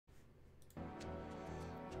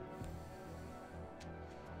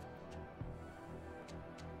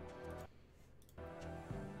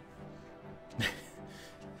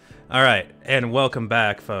Alright, and welcome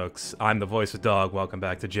back, folks. I'm the voice of dog. Welcome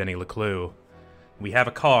back to Jenny LeClue. We have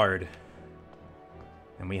a card.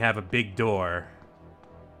 And we have a big door.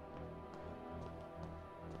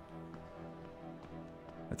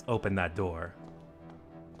 Let's open that door.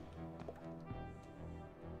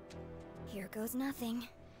 Here goes nothing.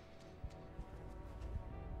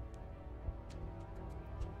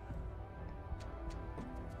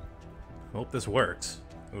 Hope this works.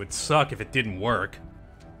 It would suck if it didn't work.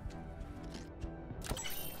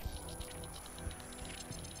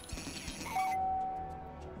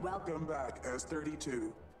 Welcome back,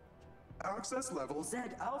 S-32. Access level Z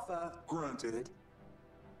Alpha granted.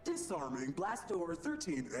 Disarming blast door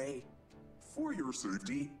 13A. For your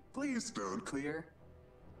safety, please stand clear.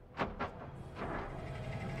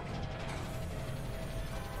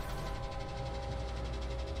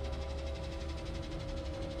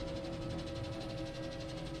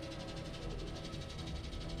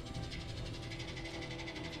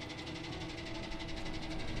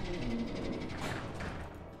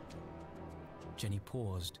 Jenny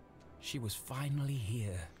paused. She was finally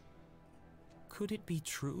here. Could it be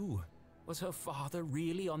true? Was her father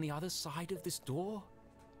really on the other side of this door?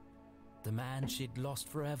 The man she'd lost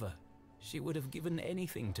forever. She would have given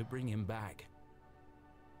anything to bring him back.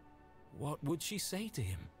 What would she say to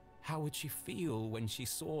him? How would she feel when she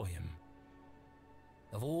saw him?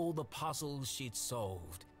 Of all the puzzles she'd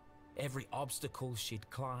solved, every obstacle she'd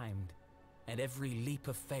climbed, and every leap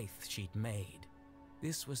of faith she'd made,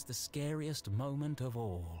 this was the scariest moment of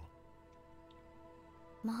all.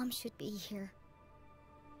 Mom should be here.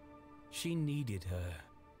 She needed her.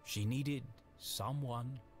 She needed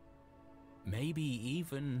someone. Maybe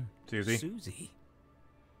even Susie.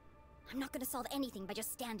 I'm not gonna solve anything by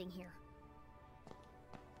just standing here.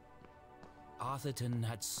 Arthurton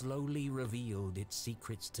had slowly revealed its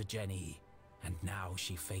secrets to Jenny, and now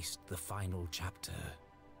she faced the final chapter.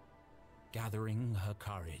 Gathering her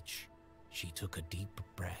courage, she took a deep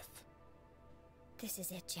breath. This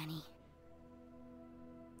is it, Jenny.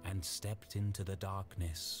 And stepped into the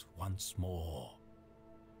darkness once more.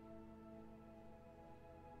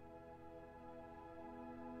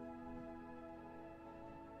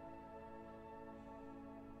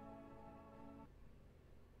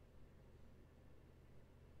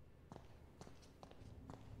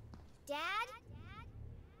 Dad?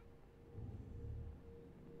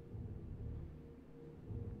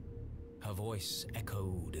 Her voice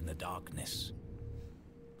echoed in the darkness.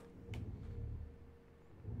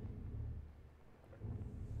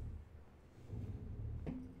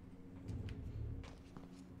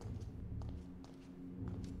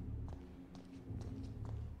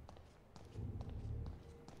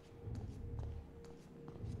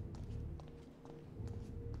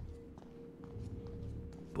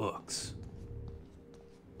 Books.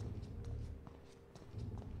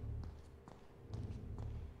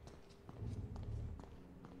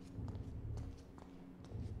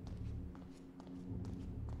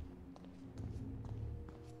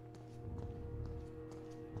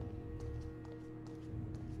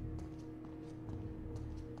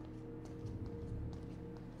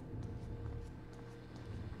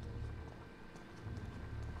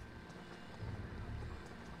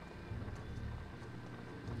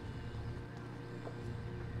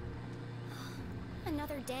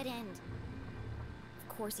 Another dead end. Of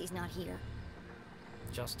course he's not here.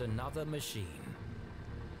 Just another machine.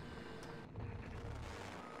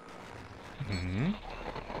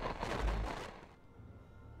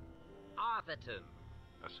 Arthurton,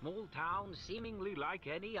 a small town seemingly like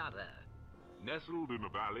any other. Nestled in a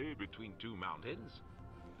valley between two mountains,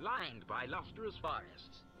 lined by lustrous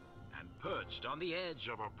forests, and perched on the edge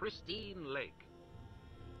of a pristine lake.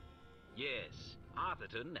 Yes,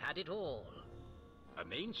 Arthurton had it all. A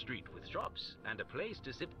main street with shops and a place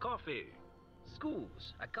to sip coffee.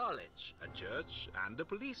 Schools, a college, a church, and a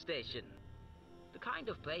police station. The kind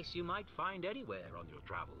of place you might find anywhere on your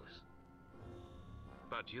travels.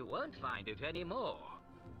 But you won't find it anymore,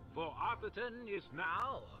 for Arthurton is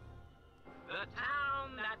now the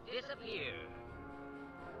town that disappeared.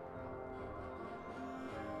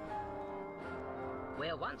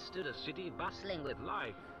 Where once stood a city bustling with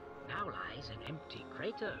life, now lies an empty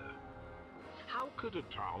crater. How could a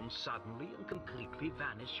town suddenly and completely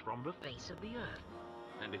vanish from the face of the earth?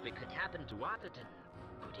 And if it could happen to Arthurton,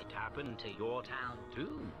 could it happen to your town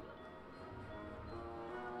too?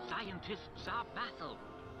 Scientists are baffled.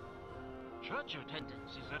 Church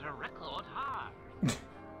attendance is at a record high.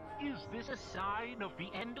 Is this a sign of the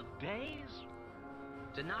end of days?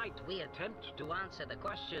 Tonight we attempt to answer the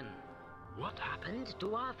question, what happened to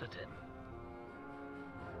Arthurton?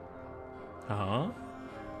 Huh?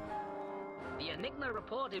 The Enigma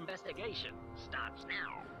Report investigation starts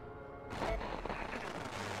now.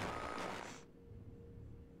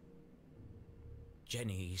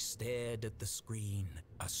 Jenny stared at the screen,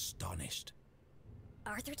 astonished.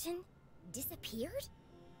 Arthurton disappeared?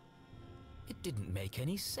 It didn't make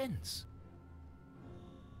any sense.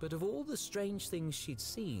 But of all the strange things she'd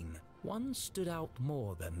seen, one stood out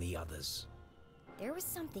more than the others. There was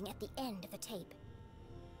something at the end of the tape.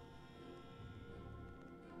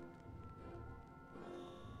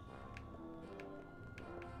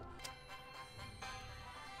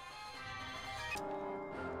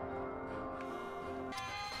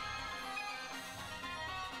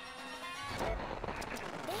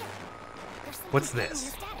 What's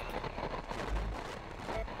this?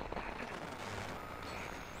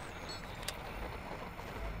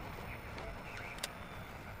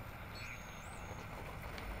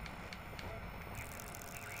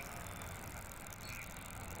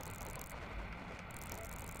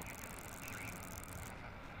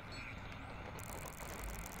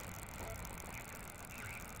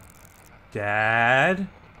 Dad?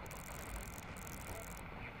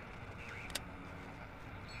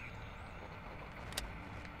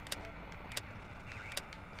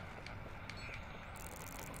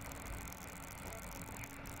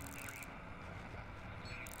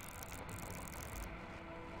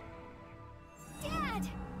 Dad!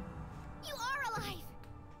 You are alive!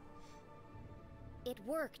 It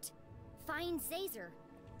worked. Find Zazer.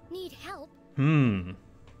 Need help?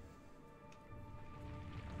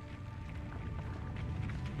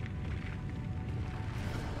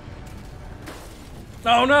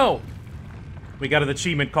 Oh no! We got an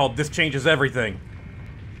achievement called This Changes Everything.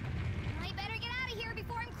 I better get out of here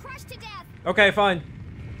before I'm crushed to death. Okay, fine.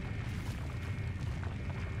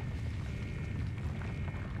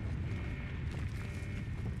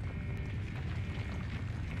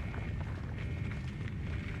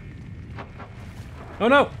 Oh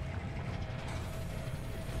no!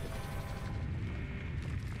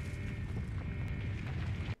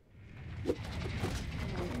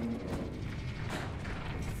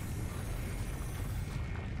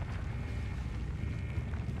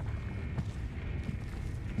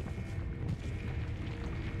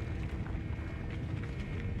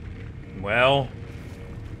 Well,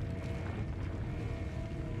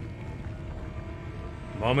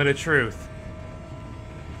 moment of truth.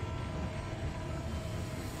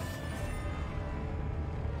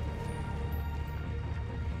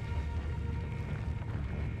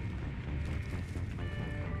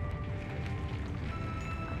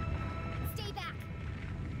 Stay back.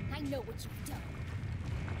 I know what you've done.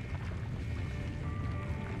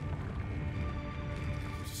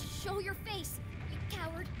 Show your face, you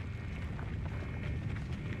coward.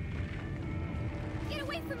 Get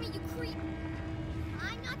away from me, you creep!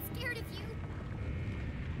 I'm not scared of you.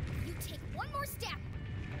 You take one more step.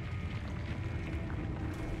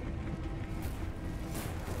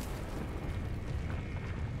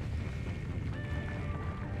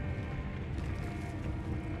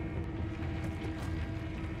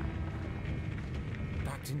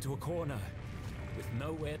 Backed into a corner, with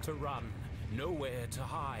nowhere to run, nowhere to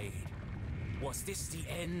hide. Was this the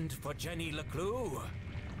end for Jenny LeClue?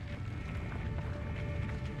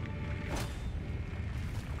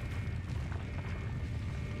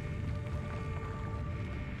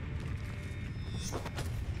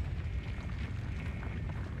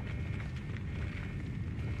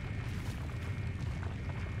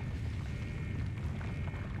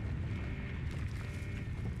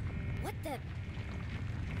 What the?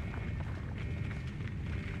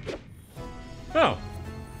 Oh.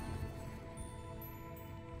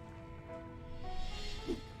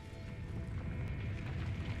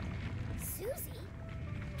 Susie?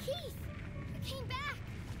 Keith! You came back!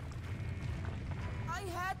 I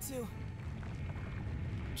had to.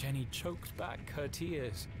 Jenny choked back her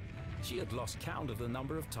tears. She had lost count of the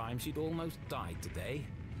number of times she'd almost died today,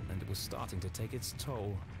 and it was starting to take its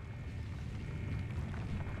toll.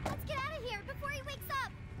 Let's get out of here before he wakes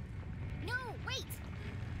up! No, wait!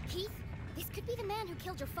 Keith, this could be the man who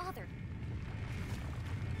killed your father.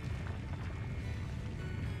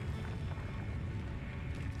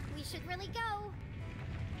 We should really go.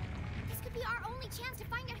 This could be our only chance to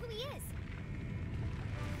find out who he is.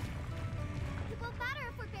 It won't matter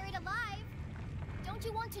if we're buried alive. Don't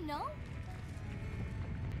you want to know?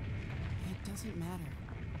 It doesn't matter.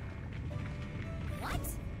 What?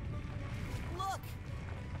 Look!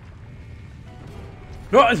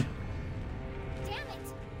 What? Damn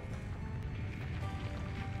it!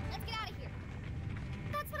 Let's get out of here.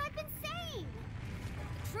 That's what I've been saying!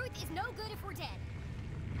 The truth is no good if we're dead.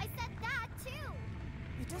 I said that, too.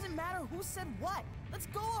 It doesn't matter matter who said what. Let's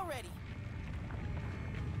go already.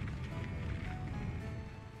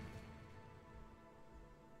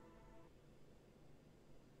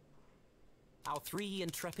 Our three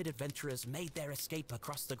intrepid adventurers made their escape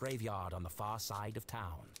across the graveyard on the far side of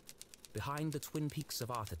town. Behind the twin peaks of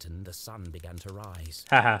Arthurton, the sun began to rise.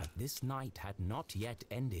 But this night had not yet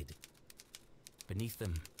ended. Beneath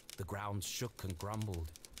them, the ground shook and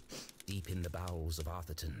grumbled. Deep in the bowels of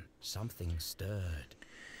Arthurton, something stirred.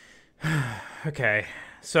 Okay,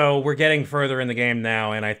 so we're getting further in the game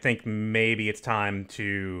now, and I think maybe it's time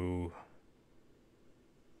to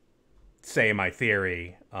say my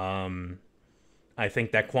theory. I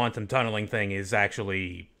think that quantum tunneling thing is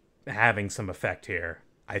actually having some effect here.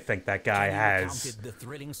 I think that guy has The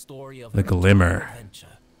thrilling story of the glimmer.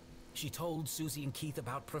 Adventure. She told Susie and Keith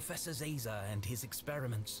about Professor Zaza and his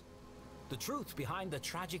experiments, the truth behind the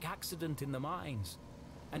tragic accident in the mines,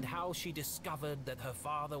 and how she discovered that her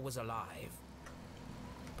father was alive.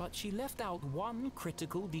 But she left out one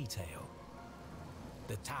critical detail: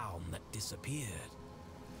 the town that disappeared.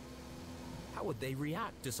 How would they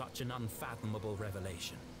react to such an unfathomable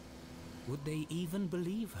revelation? Would they even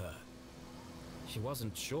believe her? She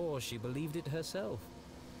wasn't sure she believed it herself.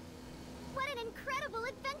 What an incredible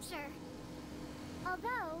adventure!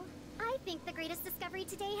 Although, I think the greatest discovery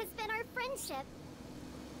today has been our friendship.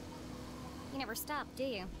 You never stop, do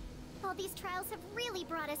you? All these trials have really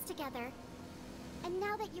brought us together. And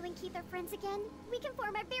now that you and Keith are friends again, we can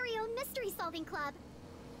form our very own mystery-solving club.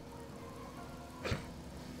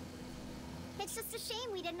 It's just a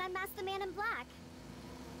shame we didn't unmask the man in black.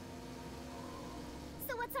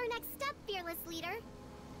 So what's our next step, fearless leader?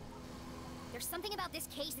 There's something about this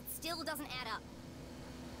case that still doesn't add up.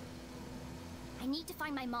 I need to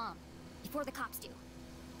find my mom, before the cops do.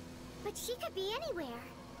 But she could be anywhere.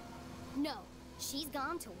 No, she's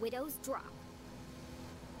gone to Widow's Drop.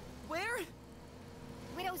 Where?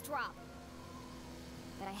 Widow's Drop.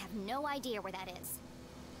 But I have no idea where that is.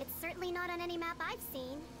 It's certainly not on any map I've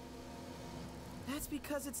seen. That's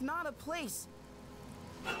because it's not a place.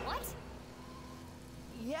 What?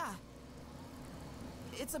 Yeah.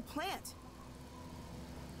 It's a plant.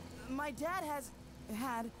 My dad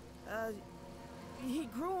he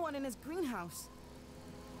grew one in his greenhouse.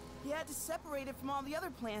 He had to separate it from all the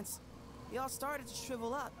other plants. They all started to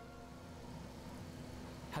shrivel up.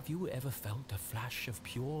 Have you ever felt a flash of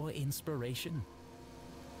pure inspiration?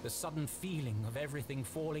 The sudden feeling of everything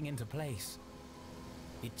falling into place.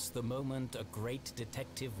 It's the moment a great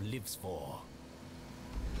detective lives for.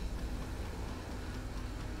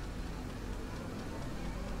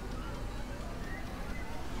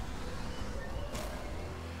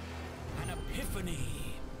 An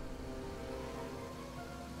epiphany!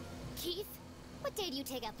 Keith, what day do you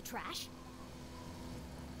take out the trash?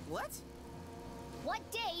 What?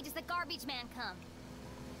 What day does the garbage man come?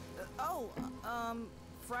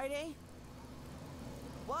 Friday?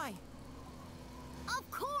 Why?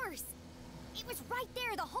 Of course! It was right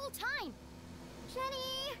there the whole time!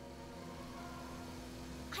 Jenny!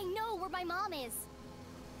 I know where my mom is.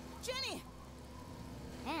 Jenny!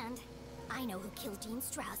 And I know who killed Dean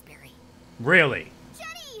Strasberry. Really?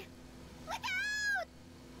 Jenny! Look out!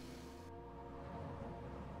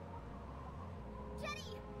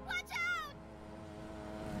 Jenny, watch out!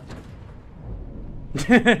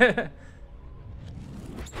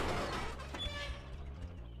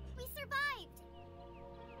 We survived!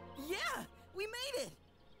 Yeah! We made it!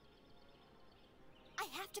 I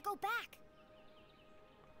have to go back.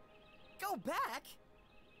 Go back?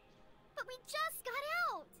 But we just got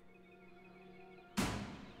out!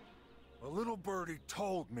 A little birdie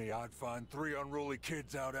told me I'd find 3 unruly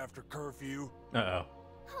kids out after curfew. Uh-oh.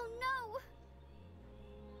 Oh no!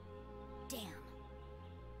 Damn.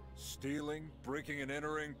 Stealing, breaking and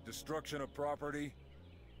entering, destruction of property.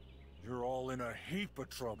 You're all in a heap of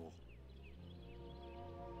trouble.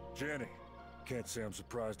 Jenny, can't say I'm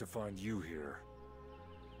surprised to find you here.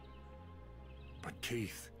 But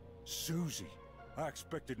Keith, Susie, I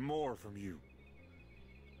expected more from you.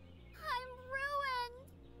 I'm ruined!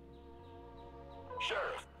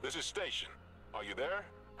 Sheriff, this is Station. Are you there?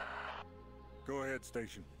 Go ahead,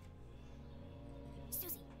 Station.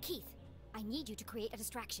 Susie, Keith, I need you to create a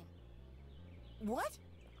distraction. What?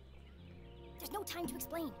 There's no time to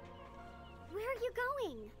explain. Where are you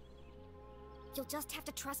going? You'll just have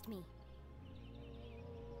to trust me.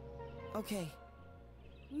 Okay.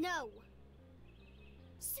 No.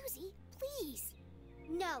 Susie, please.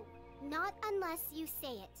 No, not unless you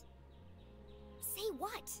say it. Say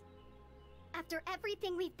what? After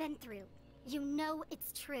everything we've been through, you know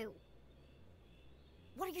it's true.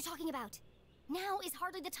 What are you talking about? Now is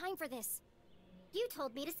hardly the time for this. You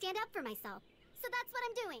told me to stand up for myself, so that's what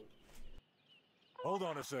I'm doing. Hold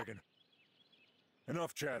on a second.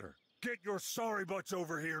 Enough chatter. Get your sorry butts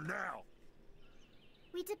over here now!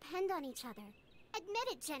 We depend on each other. Admit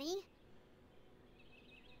it, Jenny.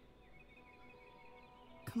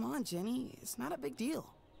 Come on, Jenny. It's not a big deal.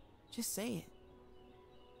 Just say it.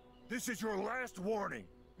 This is your last warning.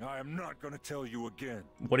 I am not gonna tell you again.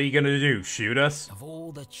 What are you gonna do? Shoot us? Of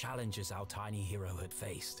all the challenges our tiny hero had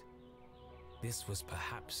faced, this was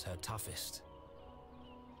perhaps her toughest.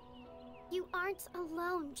 You aren't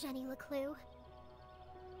alone, Jenny LeClue.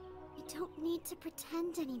 You don't need to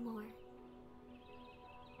pretend anymore.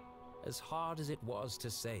 As hard as it was to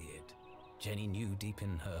say it, Jenny knew deep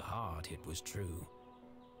in her heart it was true.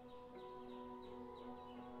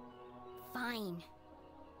 Fine.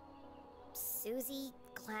 Susie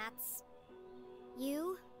Glatz,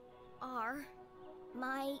 you are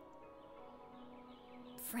my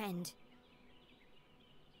friend.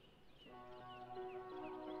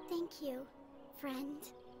 Thank you, friend.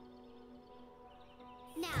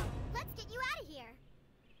 Now, let's get you out of here.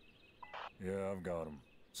 Yeah, I've got him.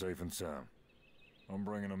 Safe and sound. I'm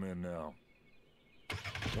bringing him in now.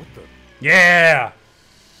 What the? Yeah!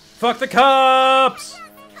 Fuck the cops!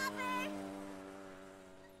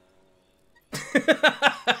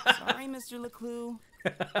 Sorry, Mr. LeClue.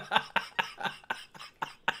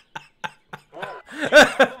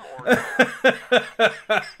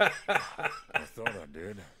 I thought I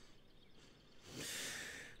did.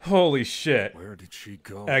 Holy shit. Where did she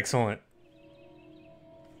go? Excellent.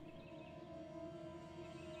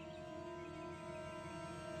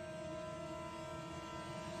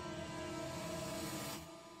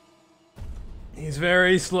 He's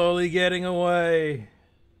very slowly getting away.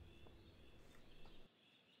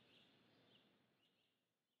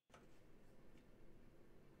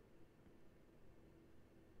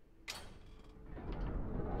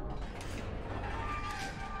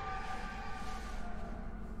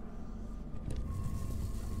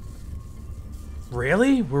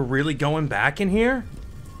 Really? We're really going back in here?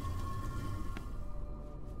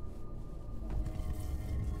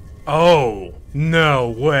 Oh, no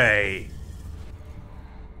way.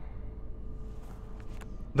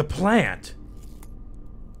 The plant.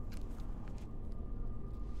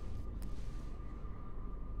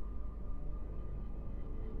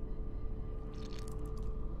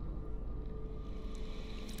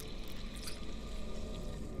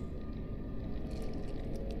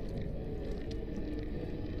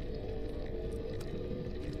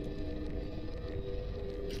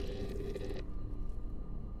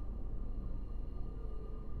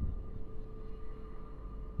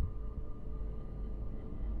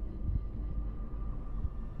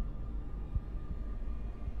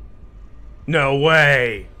 No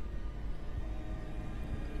way!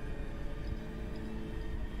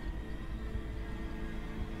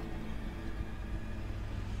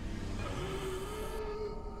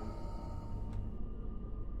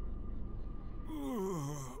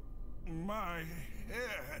 My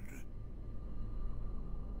head.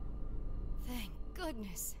 Thank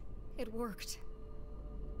goodness. It worked.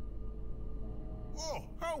 Oh,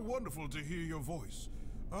 how wonderful to hear your voice.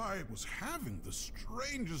 I was having the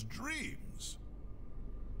strangest dreams.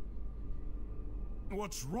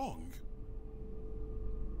 What's wrong?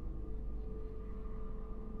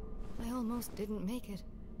 I almost didn't make it.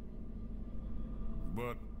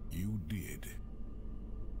 But you did.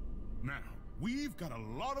 Now, we've got a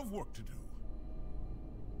lot of work to do.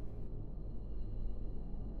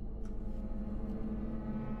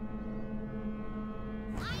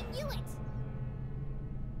 I knew it!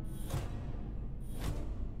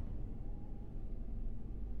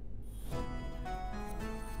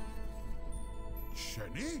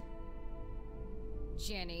 Jenny?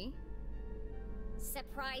 Jenny?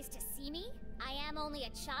 Surprised to see me? I am only a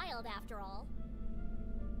child, after all.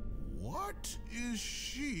 What is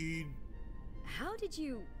she? How did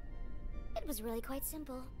you... It was really quite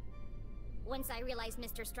simple. Once I realized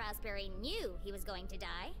Mr. Strasberry knew he was going to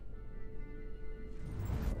die.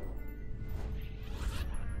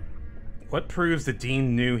 What proves the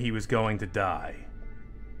Dean knew he was going to die?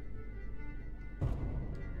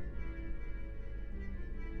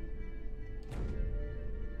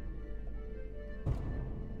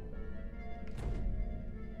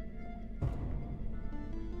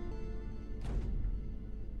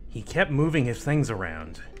 He kept moving his things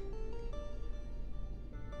around.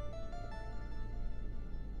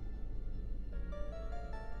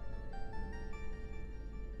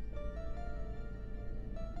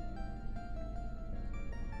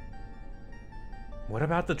 What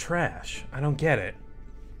about the trash? I don't get it.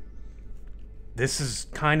 This is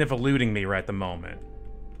kind of eluding me right at the moment.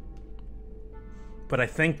 But I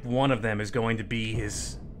think one of them is going to be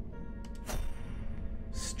his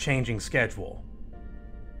changing schedule.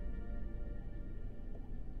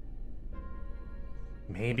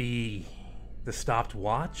 Maybe the stopped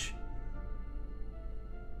watch?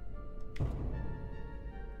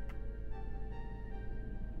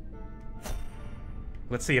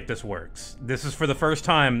 Let's see if this works. This is for the first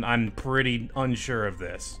time I'm pretty unsure of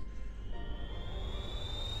this.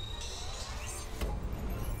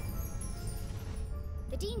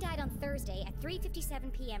 The Dean died on Thursday at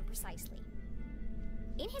 3:57 p.m. precisely.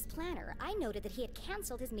 In his planner, I noted that he had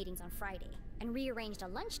canceled his meetings on Friday and rearranged a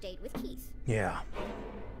lunch date with Keith. Yeah.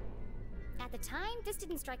 At the time, this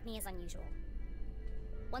didn't strike me as unusual.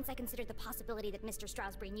 Once I considered the possibility that Mr.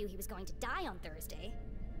 Stroudsbury knew he was going to die on Thursday,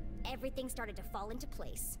 everything started to fall into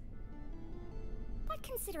place. But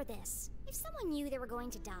consider this. If someone knew they were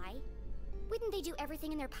going to die, wouldn't they do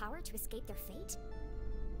everything in their power to escape their fate?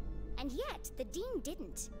 And yet, the Dean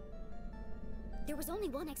didn't. There was only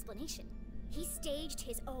one explanation. He staged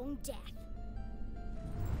his own death.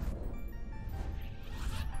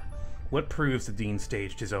 What proves the Dean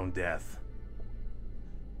staged his own death?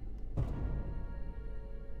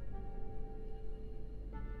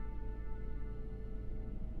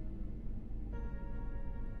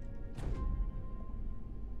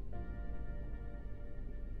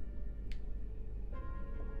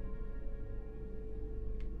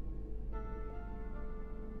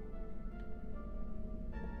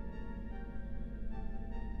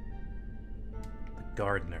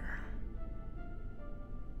 Gardener.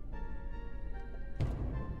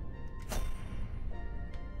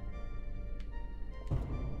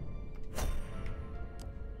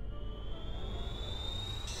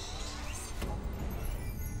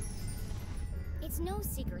 It's no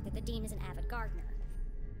secret that the Dean is an avid gardener.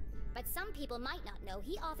 But some people might not know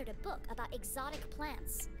he authored a book about exotic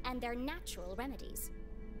plants and their natural remedies.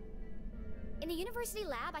 In the university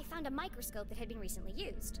lab, I found a microscope that had been recently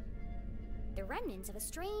used. The remnants of a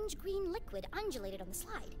strange green liquid undulated on the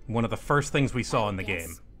slide. One of the first things we saw in the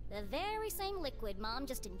game. The very same liquid Mom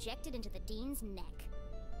just injected into the Dean's neck.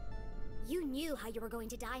 You knew how you were going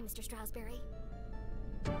to die, Mr. Stroudsbury.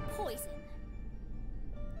 Poison.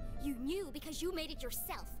 You knew because you made it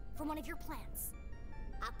yourself from one of your plants.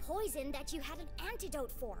 A poison that you had an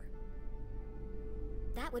antidote for.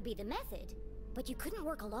 That would be the method, but you couldn't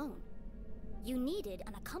work alone. You needed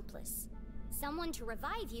an accomplice. Someone to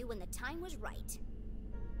revive you when the time was right.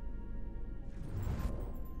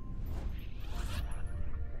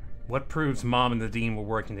 What proves Mom and the Dean were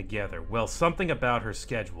working together? Well, something about her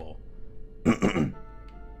schedule.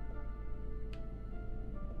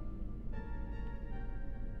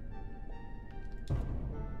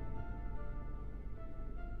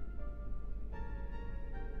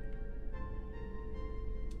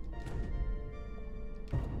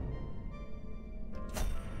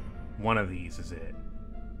 One of these is it.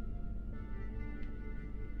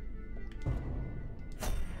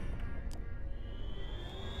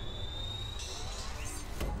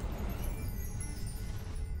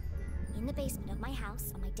 In the basement of my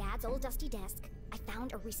house, on my dad's old dusty desk, I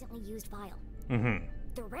found a recently used vial.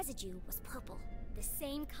 The residue was purple, the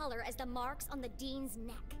same color as the marks on the Dean's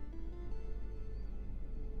neck.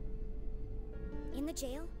 In the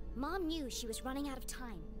jail, Mom knew she was running out of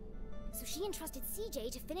time. So she entrusted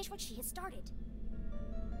CJ to finish what she had started.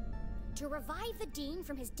 To revive the Dean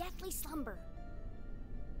from his deathly slumber.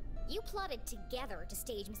 You plotted together to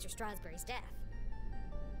stage Mr. Stroudsbury's death.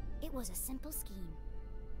 It was a simple scheme.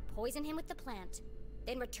 Poison him with the plant,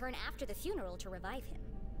 then return after the funeral to revive him.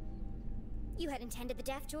 You had intended the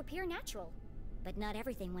death to appear natural, but not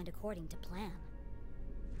everything went according to plan.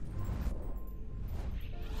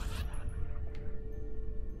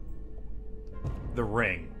 The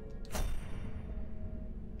ring.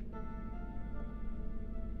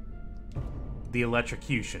 The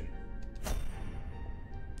electrocution.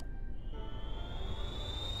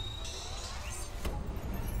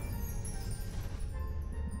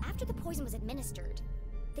 After the poison was administered,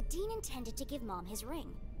 the Dean intended to give Mom his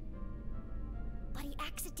ring. But he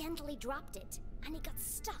accidentally dropped it, and it got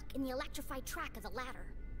stuck in the electrified track of the ladder.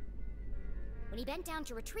 When he bent down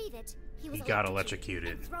to retrieve it, he got electrocuted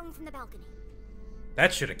and thrown from the balcony.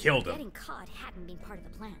 That should have killed him. Getting caught hadn't been part of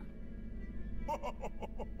the plan.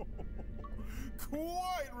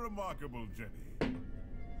 Quite remarkable, Jenny.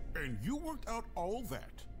 And you worked out all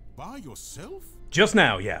that by yourself? Just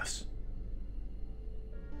now, yes.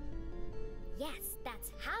 Yes,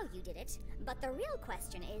 that's how you did it, but the real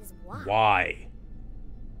question is why? Why?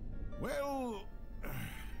 Well,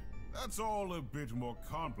 that's all a bit more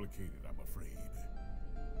complicated, I'm afraid.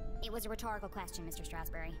 It was a rhetorical question, Mr.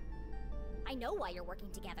 Strasberry. I know why you're working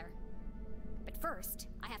together. But first,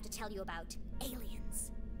 I have to tell you about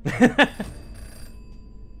aliens.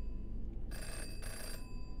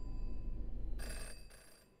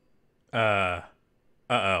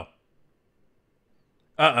 Uh-oh.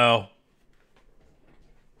 Uh-oh.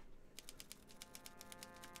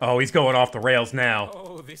 Oh, he's going off the rails now.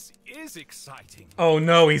 Oh, this is exciting. Oh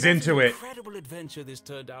no, he's What into an it. Incredible adventure this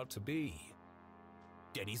turned out to be.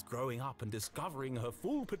 Jenny's growing up and discovering her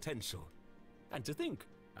full potential. And to think,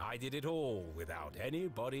 I did it all without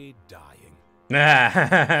anybody dying.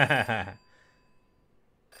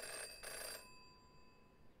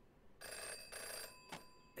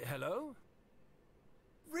 Hello?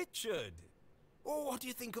 Richard! Oh, what do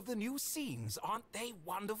you think of the new scenes? Aren't they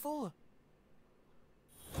wonderful?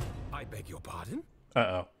 I beg your pardon?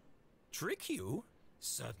 Uh-oh. Trick you?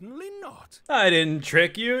 Certainly not. I didn't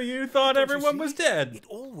trick you. You thought Don't you everyone was see? dead. It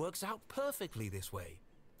all works out perfectly this way.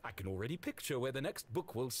 I can already picture where the next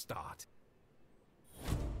book will start.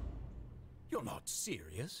 You're not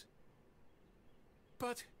serious?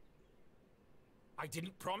 But I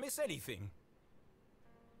didn't promise anything.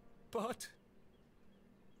 But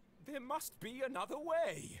there must be another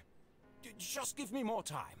way. Just give me more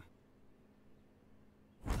time.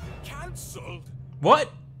 Cancelled?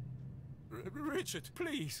 What? Richard,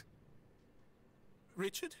 please.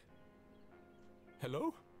 Richard?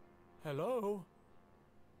 Hello? Hello?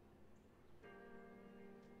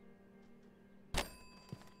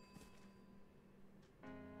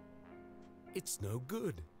 It's no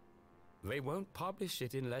good. They won't publish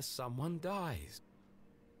it unless someone dies.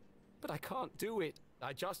 But I can't do it.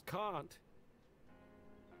 I just can't.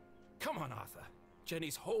 Come on, Arthur.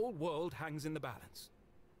 Jenny's whole world hangs in the balance.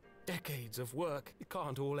 Decades of work. It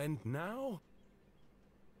can't all end now.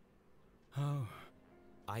 Oh,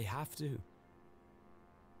 I have to.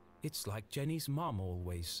 It's like Jenny's mom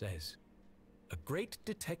always says. A great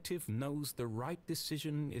detective knows the right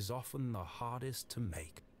decision is often the hardest to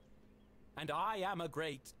make. And I am a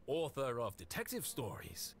great author of detective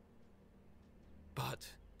stories. But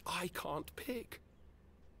I can't pick.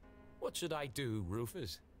 What should I do,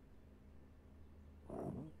 Rufus?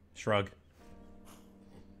 Shrug.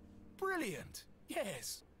 Brilliant!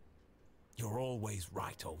 Yes! You're always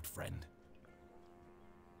right, old friend.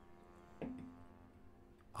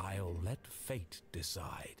 I'll let fate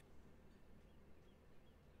decide.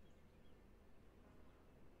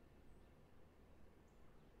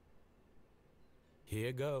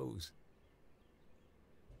 Here goes.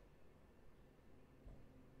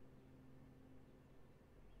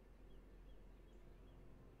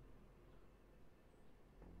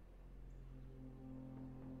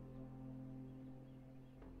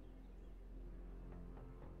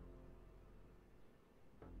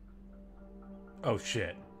 Oh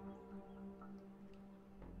shit.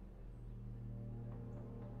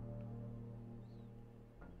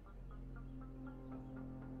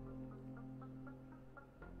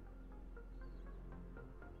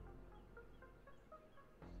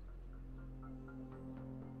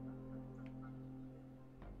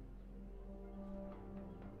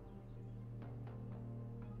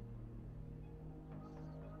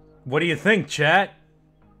 What do you think, chat?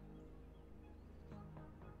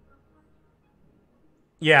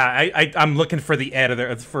 Yeah, I'm looking for the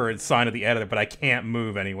editor, for a sign of the editor, but I can't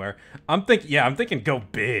move anywhere. I'm thinking go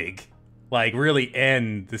big. Like, really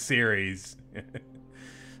end the series.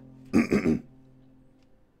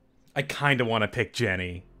 I kind of want to pick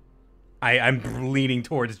Jenny. I'm leaning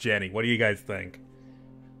towards Jenny. What do you guys think?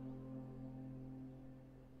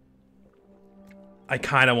 I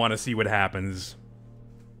kind of want to see what happens.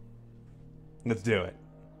 Let's do it.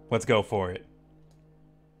 Let's go for it.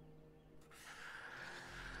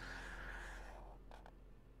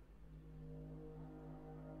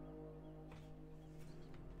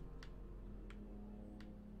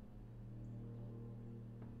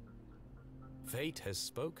 Fate has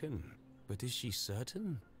spoken, but is she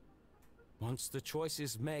certain? Once the choice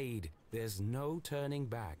is made, there's no turning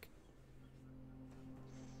back.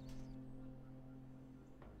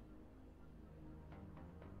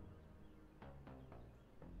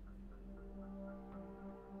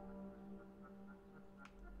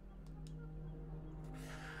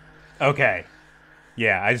 Okay.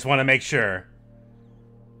 Yeah, I just want to make sure.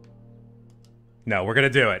 No, we're gonna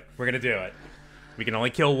do it. We're gonna do it. We can only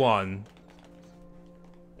kill one.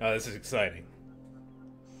 Oh, this is exciting.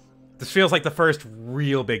 This feels like the first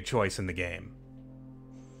real big choice in the game.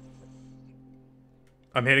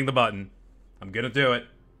 I'm hitting the button. I'm gonna do it.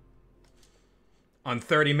 On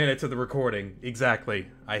 30 minutes of the recording, exactly,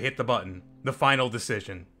 I hit the button. The final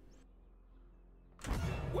decision.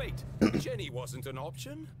 Wait, Jenny wasn't an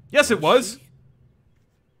option? Yes, it was. She?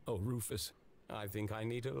 Oh, Rufus, I think I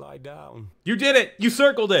need to lie down. You did it. You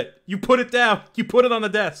circled it. You put it down. You put it on the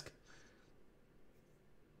desk.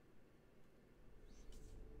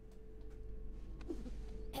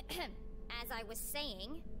 As I was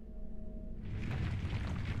saying...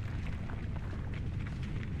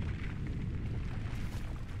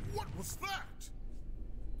 What was that?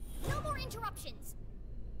 No more interruptions!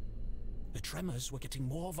 The tremors were getting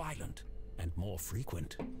more violent and more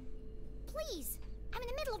frequent. Please! I'm in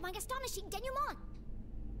the middle of my astonishing denouement!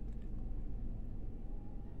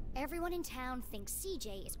 Everyone in town thinks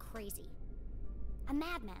CJ is crazy. A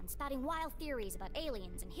madman spouting wild theories about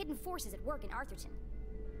aliens and hidden forces at work in Arthurton.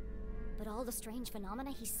 But all the strange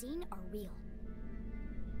phenomena he's seen are real.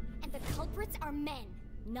 And the culprits are men,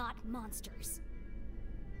 not monsters.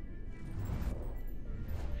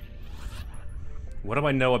 What do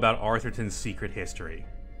I know about Arthurton's secret history?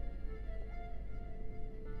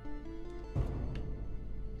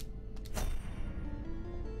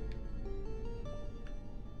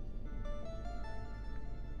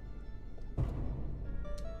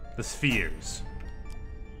 The Spheres.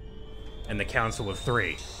 And the Council of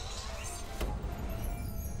Three.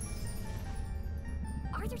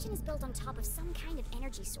 Arthurton is built on top of some kind of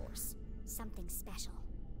energy source. Something special.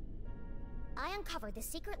 I uncovered the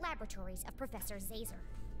secret laboratories of Professor Zazer.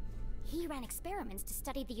 He ran experiments to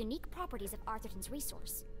study the unique properties of Arthurton's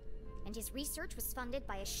resource. And his research was funded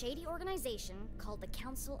by a shady organization called the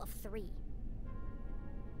Council of Three.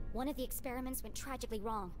 One of the experiments went tragically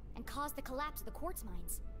wrong and caused the collapse of the quartz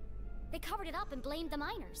mines. They covered it up and blamed the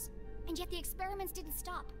miners, and yet the experiments didn't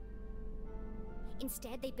stop.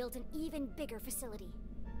 Instead, they built an even bigger facility.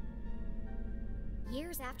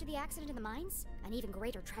 Years after the accident in the mines, an even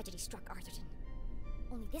greater tragedy struck Arthurton.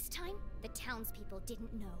 Only this time, the townspeople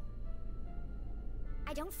didn't know.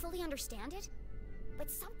 I don't fully understand it, but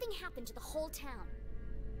something happened to the whole town.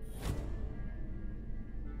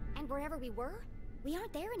 And wherever we were, we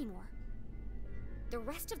aren't there anymore. The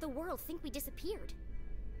rest of the world think we disappeared.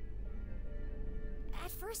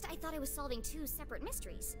 At first, I thought I was solving two separate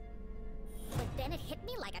mysteries. But then it hit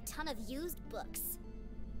me like a ton of used books.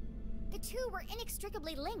 The two were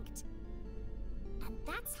inextricably linked. And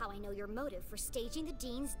that's how I know your motive for staging the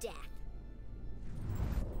Dean's death.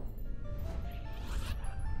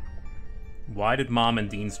 Why did Mom and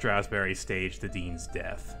Dean Strasberry stage the Dean's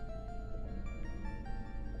death?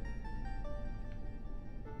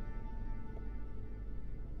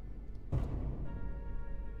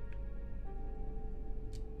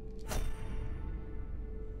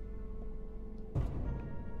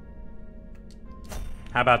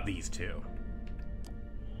 How about these two?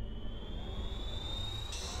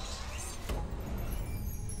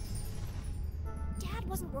 Dad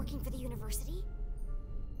wasn't working for the university.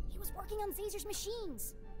 He was working on Zazer's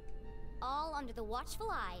machines. All under the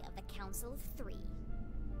watchful eye of the Council of Three.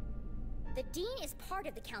 The Dean is part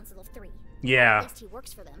of the Council of Three. Yeah. At least he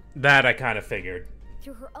works for them. That I kind of figured.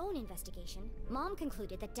 Through her own investigation, Mom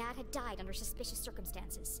concluded that Dad had died under suspicious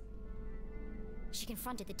circumstances. She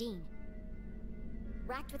confronted the Dean.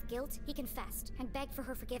 Racked with guilt, he confessed and begged for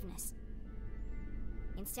her forgiveness.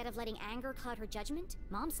 Instead of letting anger cloud her judgment,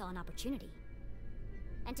 Mom saw an opportunity.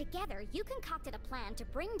 And together, you concocted a plan to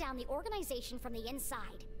bring down the organization from the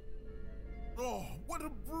inside. Oh, what a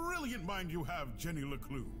brilliant mind you have, Jenny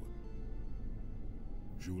LeClue.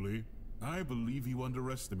 Julie, I believe you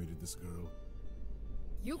underestimated this girl.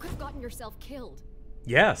 You could have gotten yourself killed.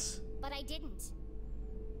 Yes. But I didn't.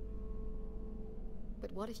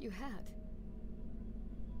 But what if you had?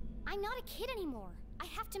 I'm not a kid anymore. I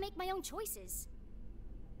have to make my own choices.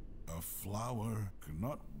 A flower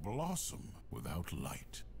cannot blossom without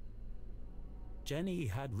light. Jenny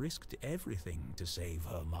had risked everything to save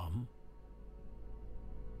her mum.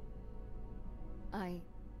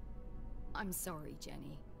 I'm sorry,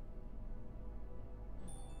 Jenny.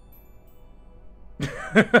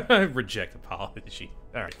 Reject apology.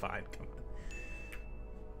 Alright, fine, come on.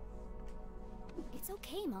 It's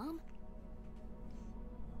okay, Mom.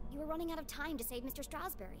 You were running out of time to save Mr.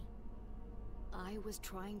 Strasberry. I was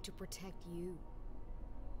trying to protect you.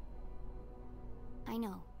 I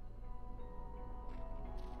know.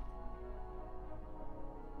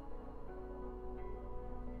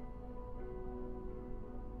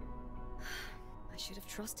 I should have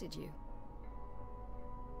trusted you.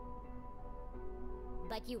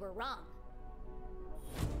 But you were wrong.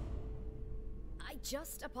 I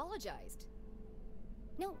just apologized.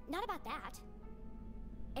 No, not about that.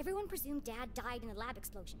 Everyone presumed Dad died in the lab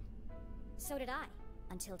explosion. So did I,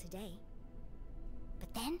 until today.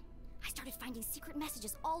 But then, I started finding secret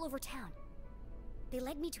messages all over town. They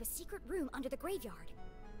led me to a secret room under the graveyard.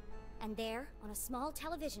 And there, on a small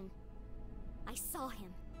television, I saw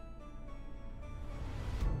him.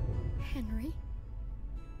 Henry?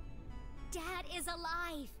 Dad is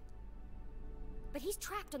alive! But he's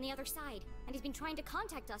trapped on the other side, and he's been trying to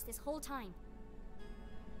contact us this whole time.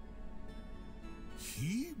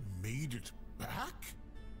 He made it back?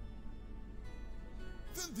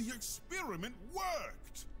 Then the experiment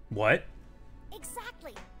worked! What?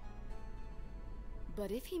 Exactly!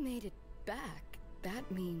 But if he made it back, that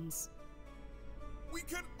means... We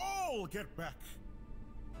can all get back!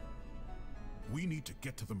 We need to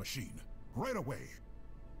get to the machine, right away.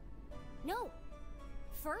 No!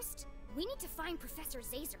 First, we need to find Professor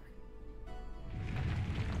Zazer.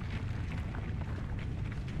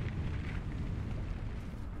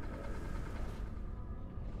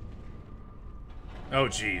 Oh,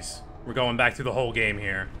 jeez. We're going back to the whole game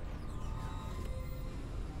here.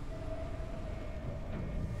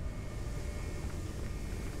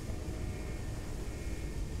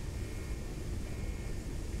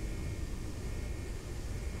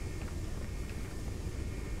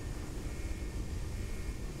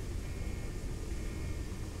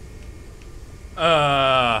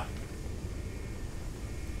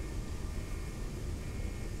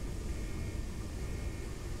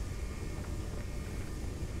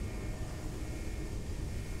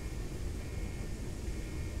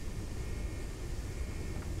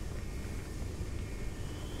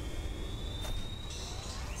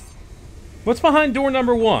 What's behind door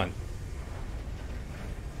number 1?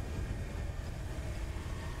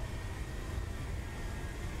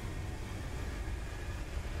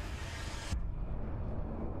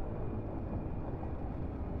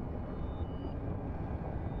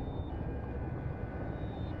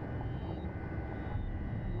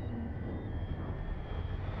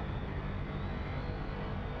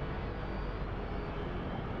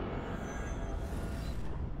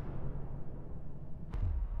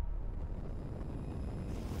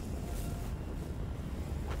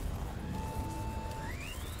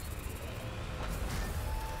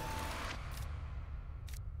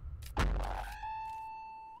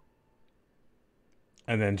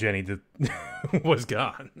 And then Jenny was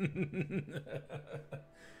gone.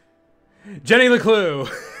 Jenny LeClue.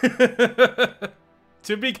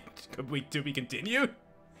 to be continued.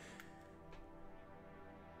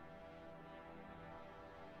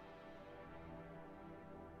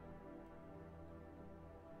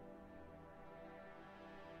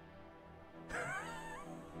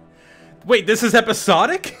 Wait, this is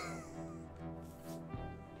episodic?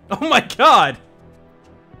 Oh my god.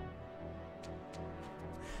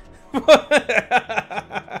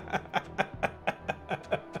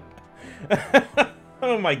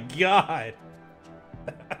 Oh my god.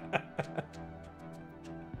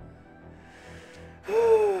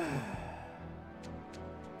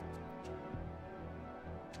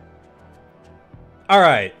 All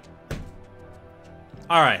right.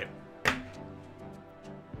 All right.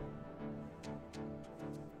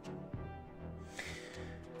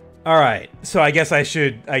 All right. So I guess I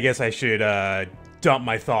should dump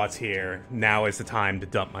my thoughts here. Now is the time to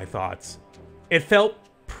dump my thoughts. It felt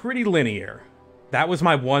pretty linear. That was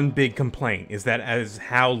my one big complaint, is that as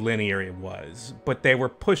how linear it was. But they were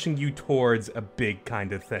pushing you towards a big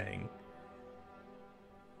kind of thing.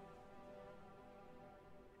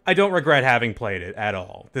 I don't regret having played it at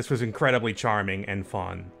all. This was incredibly charming and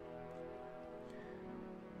fun.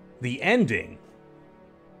 The ending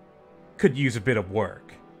could use a bit of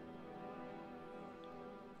work.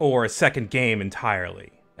 Or a second game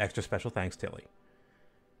entirely. Extra special thanks, Tilly.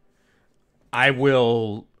 I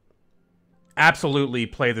will absolutely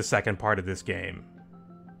play the second part of this game.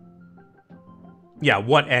 Yeah,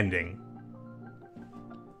 what ending?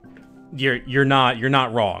 You're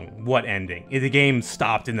not wrong. What ending? The game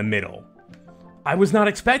stopped in the middle. I was not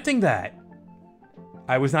expecting that.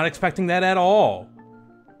 I was not expecting that at all.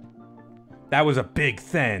 That was a big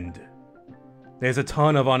thend. There's a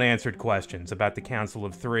ton of unanswered questions about the Council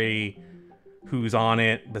of Three, who's on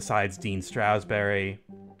it besides Dean Strasberry.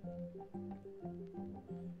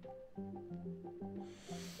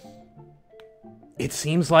 It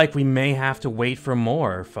seems like we may have to wait for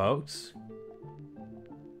more, folks.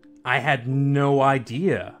 I had no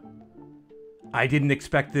idea. I didn't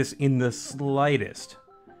expect this in the slightest.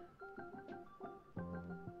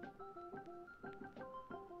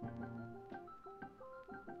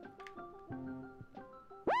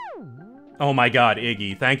 Oh my god,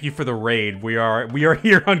 Iggy, thank you for the raid. We are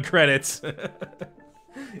here on credits.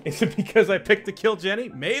 Is it because I picked to kill Jenny?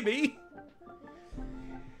 Maybe.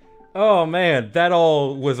 Oh man, that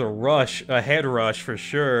all was a rush, a head rush for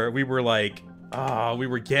sure. We were like Ah, we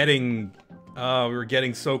were getting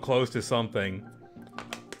so close to something.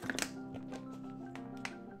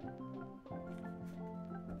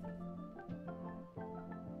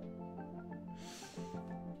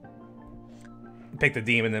 Picked the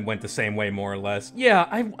demon and went the same way, more or less. Yeah,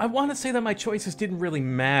 I want to say that my choices didn't really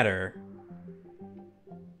matter.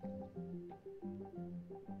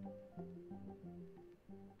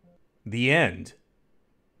 The end.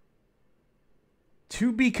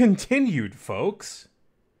 To be continued, folks.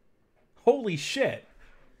 Holy shit.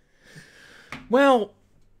 Well,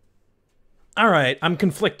 alright, I'm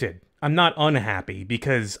conflicted. I'm not unhappy,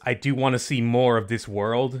 because I do want to see more of this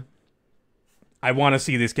world. I want to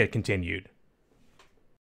see this get continued.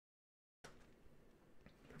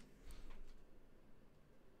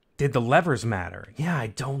 Did the levers matter? Yeah, I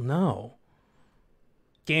don't know.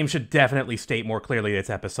 Game should definitely state more clearly it's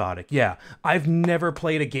episodic. Yeah, I've never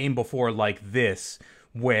played a game before like this,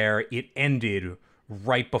 where it ended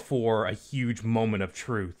right before a huge moment of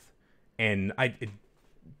truth. And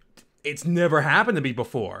it's never happened to me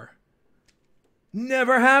before.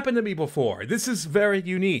 Never happened to me before. This is very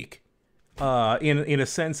unique. In a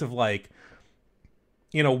sense of like,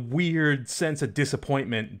 in a weird sense of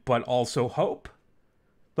disappointment, but also hope.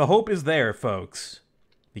 The hope is there, folks,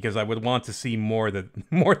 because I would want to see more of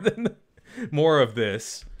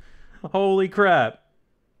this. Holy crap.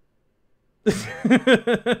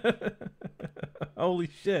 Holy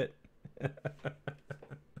shit.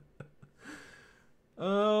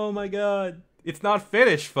 Oh my god. It's not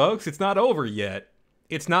finished, folks. It's not over yet.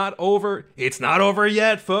 It's not over. It's not over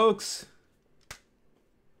yet, folks.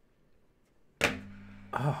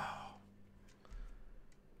 Oh.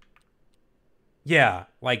 Yeah,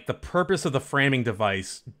 like the purpose of the framing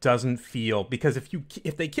device doesn't feel, because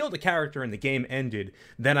if they killed a character and the game ended,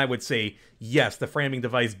 then I would say yes, the framing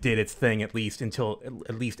device did its thing at least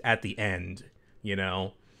at the end, you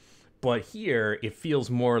know. But here it feels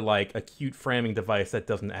more like a cute framing device that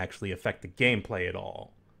doesn't actually affect the gameplay at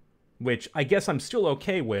all, which I guess I'm still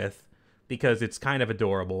okay with because it's kind of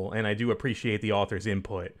adorable and I do appreciate the author's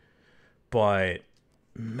input. But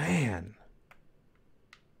man.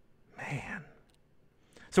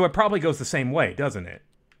 So it probably goes the same way, doesn't it?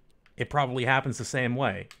 It probably happens the same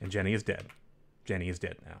way. And Jenny is dead. Jenny is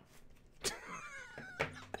dead now.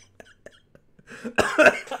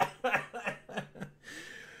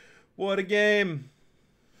 What a game.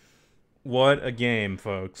 What a game,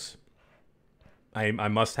 folks. I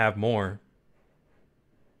must have more.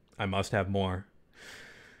 I must have more.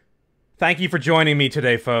 Thank you for joining me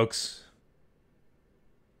today, folks.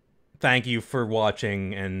 Thank you for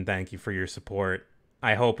watching, and thank you for your support.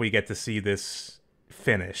 I hope we get to see this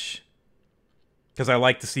finish. Because I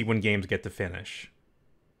like to see when games get to finish.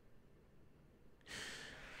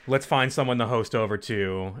 Let's find someone to host over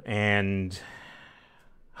to, and...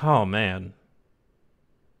 oh, man.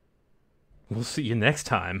 We'll see you next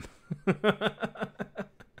time.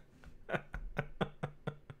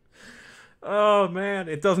 Oh, man.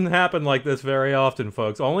 It doesn't happen like this very often,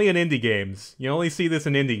 folks. Only in indie games. You only see this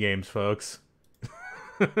in indie games, folks.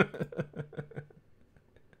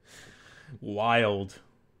 Wild.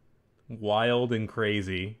 Wild and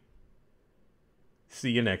crazy. See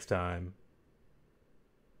you next time.